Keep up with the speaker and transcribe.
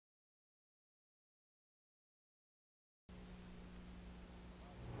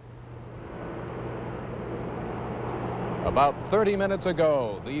About 30 minutes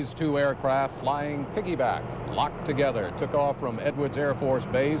ago, these two aircraft flying piggyback, locked together, took off from Edwards Air Force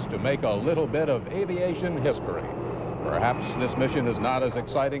Base to make a little bit of aviation history. Perhaps this mission is not as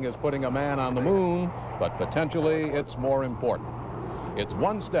exciting as putting a man on the moon, but potentially it's more important. It's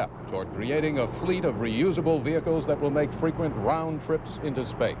one step toward creating a fleet of reusable vehicles that will make frequent round trips into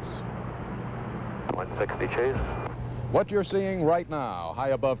space. 160 chase. What you're seeing right now, high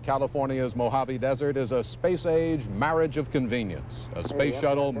above California's Mojave Desert, is a space-age marriage of convenience. A space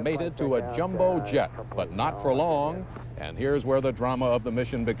shuttle mated to a jumbo jet, but not for long. And here's where the drama of the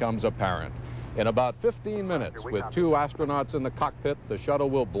mission becomes apparent. In about 15 minutes, with two astronauts in the cockpit, the shuttle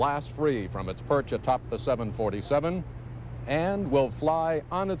will blast free from its perch atop the 747 and will fly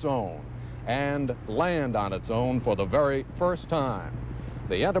on its own and land on its own for the very first time.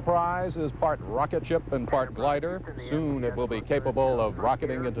 The Enterprise is part rocket ship and part glider. Soon it will be capable of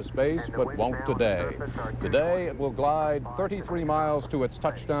rocketing into space, but won't today. Today it will glide 33 miles to its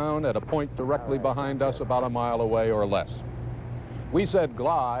touchdown at a point directly behind us, about a mile away or less. We said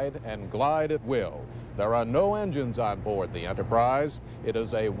glide, and glide it will. There are no engines on board the Enterprise. It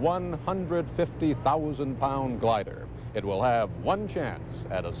is a 150,000-pound glider. It will have one chance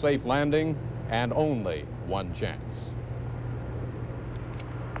at a safe landing, and only one chance.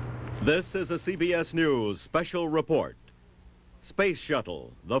 This is a CBS News special report. Space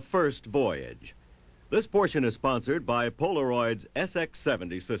Shuttle, the first voyage. This portion is sponsored by Polaroid's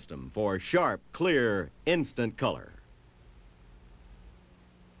SX70 system for sharp, clear, instant color.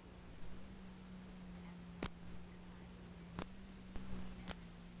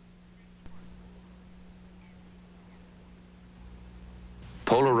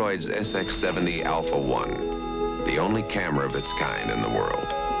 Polaroid's SX70 Alpha 1, the only camera of its kind in the world.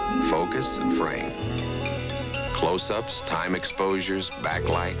 Focus and frame. Close-ups, time exposures,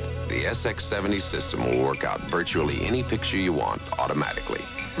 backlight. The SX70 system will work out virtually any picture you want automatically.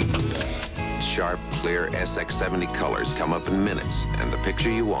 Sharp, clear SX70 colors come up in minutes, and the picture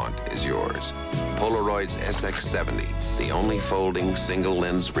you want is yours. Polaroid's SX70, the only folding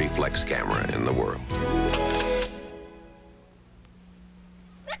single-lens reflex camera in the world.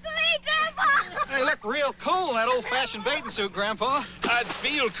 Hey, look real cool in that old-fashioned bathing suit, Grandpa. I'd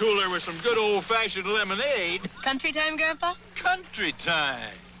feel cooler with some good old-fashioned lemonade. Country time, Grandpa? Country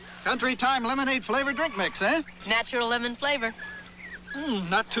time. Country time lemonade flavored drink mix, eh? Natural lemon flavor.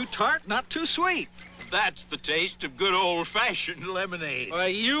 Not too tart, not too sweet. That's the taste of good old-fashioned lemonade. Well,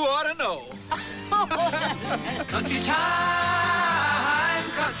 you ought to know. Country time.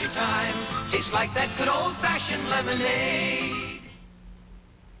 Tastes like that good old-fashioned lemonade.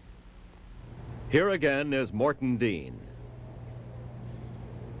 Here again is Morton Dean.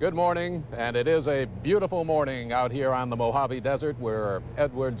 Good morning, and it is a beautiful morning out here on the Mojave Desert where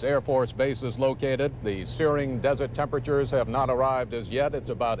Edwards Air Force Base is located. The searing desert temperatures have not arrived as yet. It's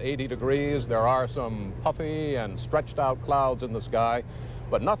about 80 degrees. There are some puffy and stretched out clouds in the sky,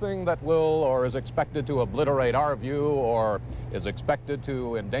 but nothing that will or is expected to obliterate our view or is expected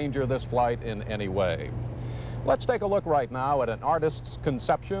to endanger this flight in any way. Let's take a look right now at an artist's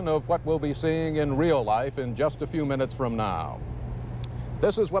conception of what we'll be seeing in real life in just a few minutes from now.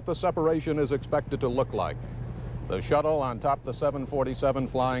 This is what the separation is expected to look like. The shuttle on top of the 747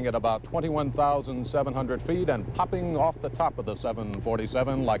 flying at about 21,700 feet and popping off the top of the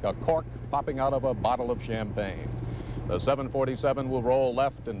 747 like a cork popping out of a bottle of champagne. The 747 will roll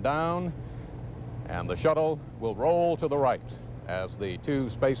left and down, and the shuttle will roll to the right as the two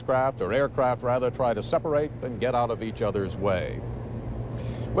spacecraft, or aircraft rather, try to separate and get out of each other's way.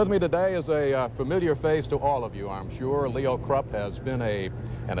 With me today is a familiar face to all of you, I'm sure. Leo Krupp has been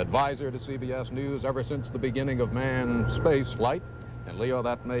an advisor to CBS News ever since the beginning of manned space flight. And Leo,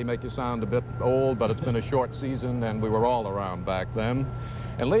 that may make you sound a bit old, but it's been a short season and we were all around back then.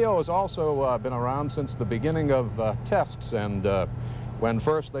 And Leo has also been around since the beginning of tests and when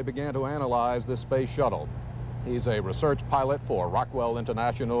first they began to analyze this space shuttle. He's a research pilot for Rockwell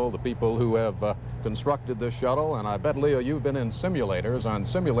International, the people who have constructed this shuttle. And I bet, Leo, you've been in simulators on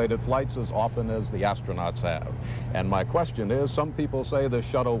simulated flights as often as the astronauts have. And my question is, some people say this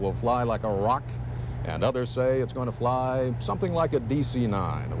shuttle will fly like a rock, and others say it's going to fly something like a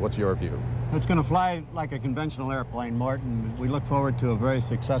DC-9. What's your view? It's going to fly like a conventional airplane, Martin. We look forward to a very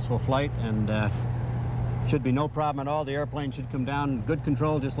successful flight, and should be no problem at all. The airplane should come down good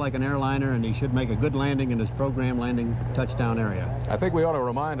control just like an airliner, and he should make a good landing in his program landing touchdown area. I think we ought to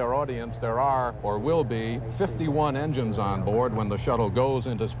remind our audience there are, or will be, 51 engines on board when the shuttle goes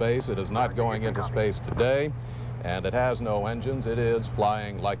into space. It is not going into space today, and it has no engines. It is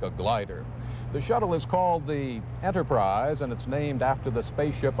flying like a glider. The shuttle is called the Enterprise, and it's named after the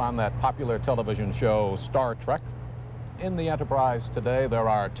spaceship on that popular television show Star Trek. in the Enterprise today, there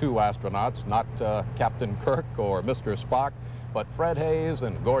are two astronauts, not Captain Kirk or Mr. Spock, but Fred Hayes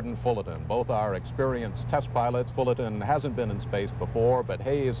and Gordon Fullerton. Both are experienced test pilots. Fullerton hasn't been in space before, but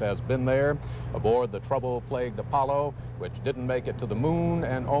Hayes has been there aboard the trouble-plagued Apollo, which didn't make it to the moon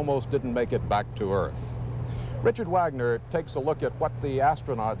and almost didn't make it back to Earth. Richard Wagner takes a look at what the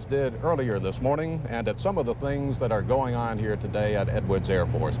astronauts did earlier this morning and at some of the things that are going on here today at Edwards Air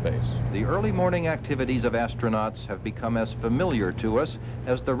Force Base. The early morning activities of astronauts have become as familiar to us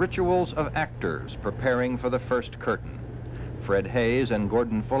as the rituals of actors preparing for the first curtain. Fred Hayes and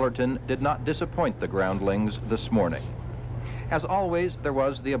Gordon Fullerton did not disappoint the groundlings this morning. As always, there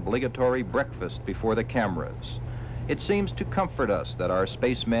was the obligatory breakfast before the cameras. It seems to comfort us that our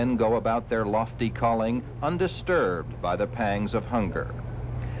spacemen go about their lofty calling undisturbed by the pangs of hunger.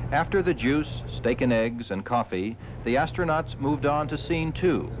 After the juice, steak and eggs, and coffee, the astronauts moved on to scene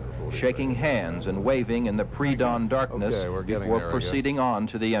 2, shaking hands and waving in the pre-dawn darkness before proceeding on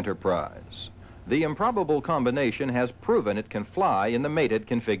to the Enterprise. The improbable combination has proven it can fly in the mated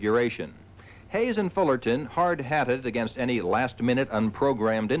configuration. Hayes and Fullerton, hard-hatted against any last-minute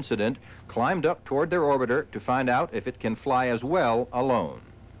unprogrammed incident, climbed up toward their orbiter to find out if it can fly as well alone.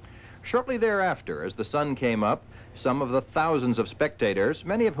 Shortly thereafter, as the sun came up, some of the thousands of spectators,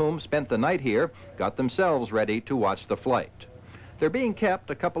 many of whom spent the night here, got themselves ready to watch the flight. They're being kept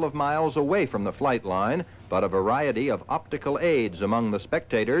a couple of miles away from the flight line, but a variety of optical aids among the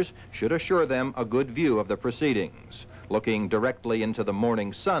spectators should assure them a good view of the proceedings. Looking directly into the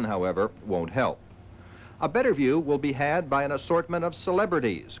morning sun, however, won't help. A better view will be had by an assortment of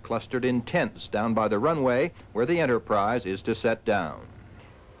celebrities clustered in tents down by the runway where the Enterprise is to set down.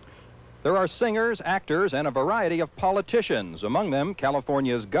 There are singers, actors, and a variety of politicians, among them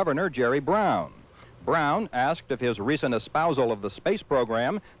California's Governor Jerry Brown. Brown, asked if his recent espousal of the space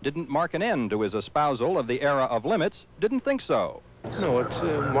program didn't mark an end to his espousal of the era of limits, didn't think so. No, it's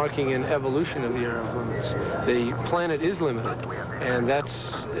marking an evolution of the era of limits. The planet is limited, and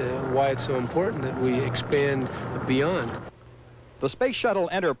that's why it's so important that we expand beyond. The Space Shuttle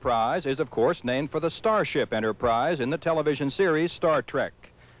Enterprise is, of course, named for the Starship Enterprise in the television series Star Trek.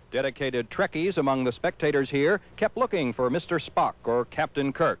 Dedicated Trekkies among the spectators here kept looking for Mr. Spock or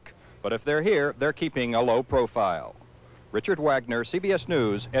Captain Kirk. But if they're here, they're keeping a low profile. Richard Wagner, CBS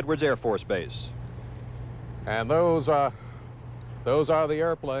News, Edwards Air Force Base. And those are the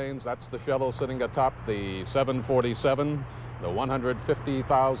airplanes. That's the shuttle sitting atop the 747. The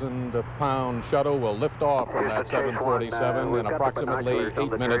 150,000-pound shuttle will lift off from that 747 in approximately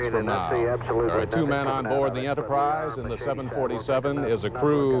 8 minutes from now. There are 2 men on board the Enterprise, and the 747 is a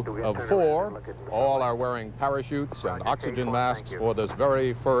crew of 4. All are wearing parachutes and oxygen masks for this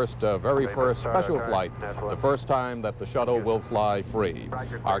very first special flight, the first time that the shuttle will fly free.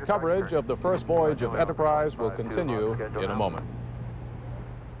 Our coverage of the first voyage of Enterprise will continue in a moment.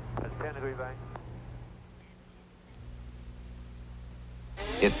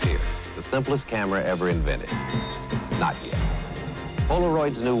 It's here, the simplest camera ever invented. Not yet.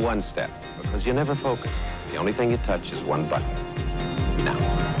 Polaroid's new one-step, because you never focus. The only thing you touch is one button. Now.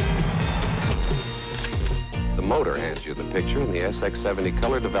 The motor hands you the picture, and the SX70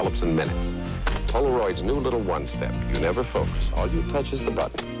 color develops in minutes. Polaroid's new little one-step. You never focus. All you touch is the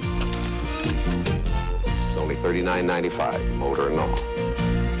button. It's only $39.95, motor and all.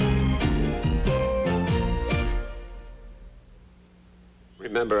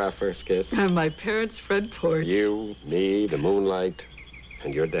 Remember our first kiss? And my parents' front porch. You, me, the moonlight,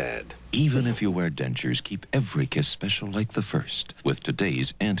 and your dad. Even if you wear dentures, keep every kiss special like the first with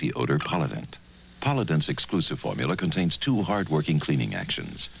today's anti-odor Polident. Polident's exclusive formula contains 2 hard-working cleaning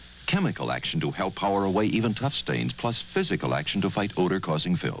actions. Chemical action to help power away even tough stains, plus physical action to fight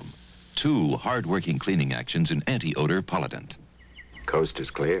odor-causing film. 2 hard-working cleaning actions in anti-odor Polident. Coast is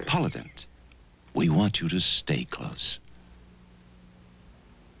clear. Polident. We want you to stay close.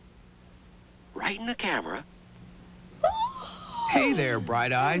 Right in the camera. Hey there,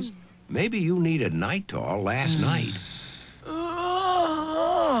 Bright Eyes. Maybe you needed Nitol last night.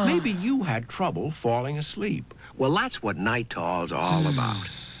 Maybe you had trouble falling asleep. Well, that's what Nitol's all about.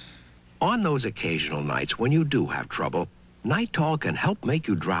 On those occasional nights when you do have trouble, Nitol can help make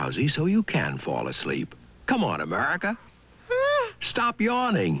you drowsy so you can fall asleep. Come on, America. Stop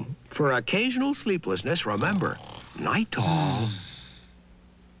yawning. For occasional sleeplessness, remember, Nitol.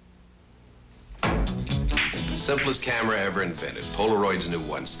 Simplest camera ever invented. Polaroid's new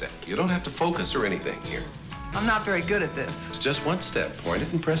one-step. You don't have to focus or anything here. I'm not very good at this. It's just one step. Point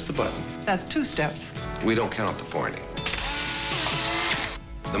it and press the button. That's 2 steps. We don't count the pointing.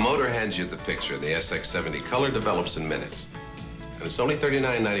 The motor hands you the picture. The SX70 color develops in minutes. And it's only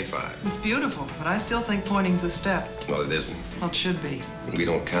 $39.95. It's beautiful, but I still think pointing's a step. Well, it isn't. Well, it should be. We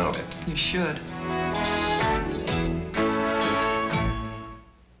don't count it. You should.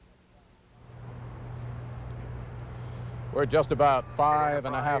 We're just about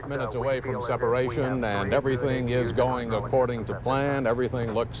 5.5 minutes away from separation, and everything is going according to plan.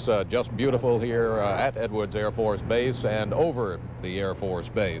 Everything looks just beautiful here at Edwards Air Force Base and over the Air Force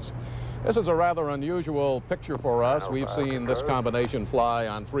Base. This is a rather unusual picture for us. We've seen this combination fly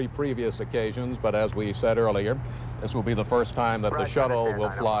on 3 previous occasions, but as we said earlier, this will be the first time that the shuttle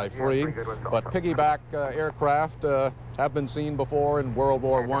will fly free. But piggyback aircraft have been seen before. In World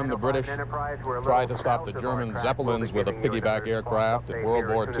War I, the British tried to stop the German Zeppelins with a piggyback aircraft. In World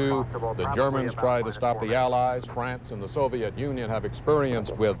War II, the Germans tried to stop the Allies. France and the Soviet Union have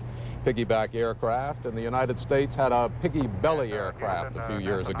experienced with piggyback aircraft, and the United States had a piggy belly aircraft a few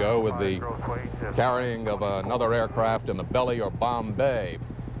years ago with the carrying of another aircraft in the belly or bomb bay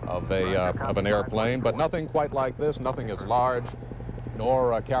of an airplane, but nothing quite like this, nothing as large,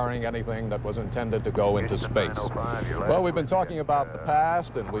 nor carrying anything that was intended to go into space. Well, we've been talking about the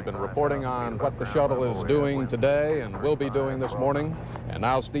past, and we've been reporting on what the shuttle is doing today and will be doing this morning, and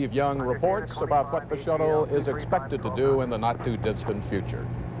now Steve Young reports about what the shuttle is expected to do in the not-too-distant future.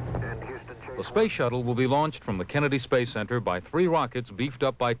 The space shuttle will be launched from the Kennedy Space Center by 3 rockets beefed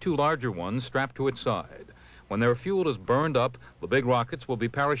up by 2 larger ones strapped to its side. When their fuel is burned up, the big rockets will be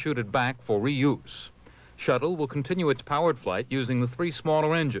parachuted back for reuse. Shuttle will continue its powered flight using the 3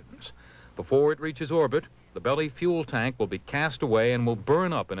 smaller engines. Before it reaches orbit, the belly fuel tank will be cast away and will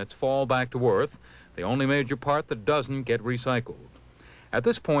burn up in its fall back to Earth, the only major part that doesn't get recycled. At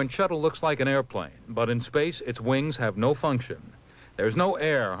this point, shuttle looks like an airplane, but in space, its wings have no function. There's no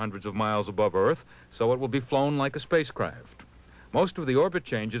air hundreds of miles above Earth, so it will be flown like a spacecraft. Most of the orbit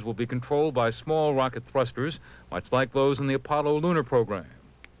changes will be controlled by small rocket thrusters, much like those in the Apollo lunar program.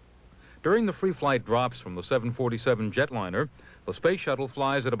 During the free flight drops from the 747 jetliner, the space shuttle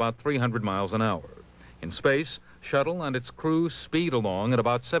flies at about 300 miles an hour. In space, shuttle and its crew speed along at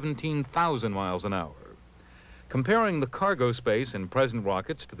about 17,000 miles an hour. Comparing the cargo space in present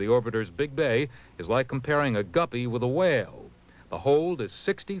rockets to the orbiter's big bay is like comparing a guppy with a whale. The hold is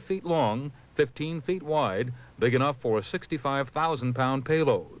 60 feet long, 15 feet wide, big enough for a 65,000-pound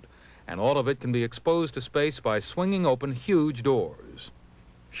payload, and all of it can be exposed to space by swinging open huge doors.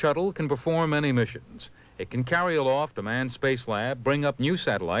 Shuttle can perform many missions. It can carry aloft a manned space lab, bring up new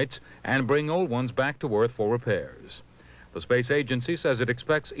satellites, and bring old ones back to Earth for repairs. The space agency says it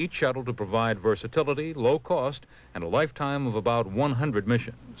expects each shuttle to provide versatility, low cost, and a lifetime of about 100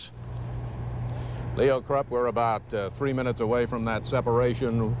 missions. Leo Krupp, we're about 3 minutes away from that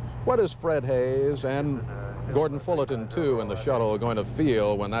separation. What is Fred Hayes and Gordon Fullerton, too, in the shuttle going to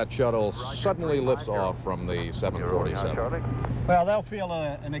feel when that shuttle suddenly lifts off from the 747? Well, they'll feel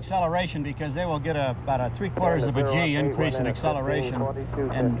an acceleration because they will get about a 3/4 of a G increase in acceleration.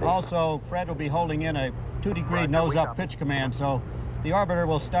 And also, Fred will be holding in a 2-degree nose-up pitch command, so the orbiter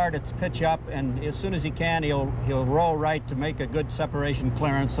will start its pitch up, and as soon as he can, he'll roll right to make a good separation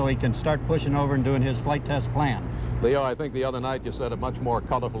clearance so he can start pushing over and doing his flight test plan. Leo, I think the other night you said it much more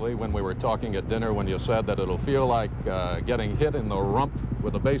colorfully when we were talking at dinner when you said that it'll feel like getting hit in the rump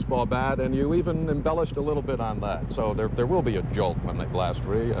with a baseball bat, and you even embellished a little bit on that. So there will be a jolt when they blast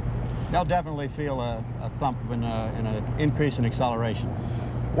free. They'll definitely feel a thump and an increase in acceleration.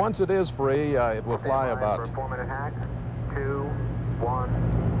 Once it is free, it will fly about... 2,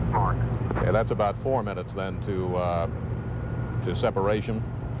 1, mark. Okay, that's about 4 minutes then to separation.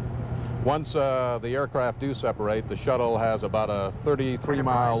 Once the aircraft do separate, the shuttle has about a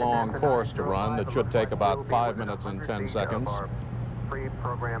 33-mile-long course to run. It should take about 5 minutes and 10 seconds.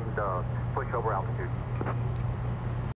 Pre-programmed push over altitude.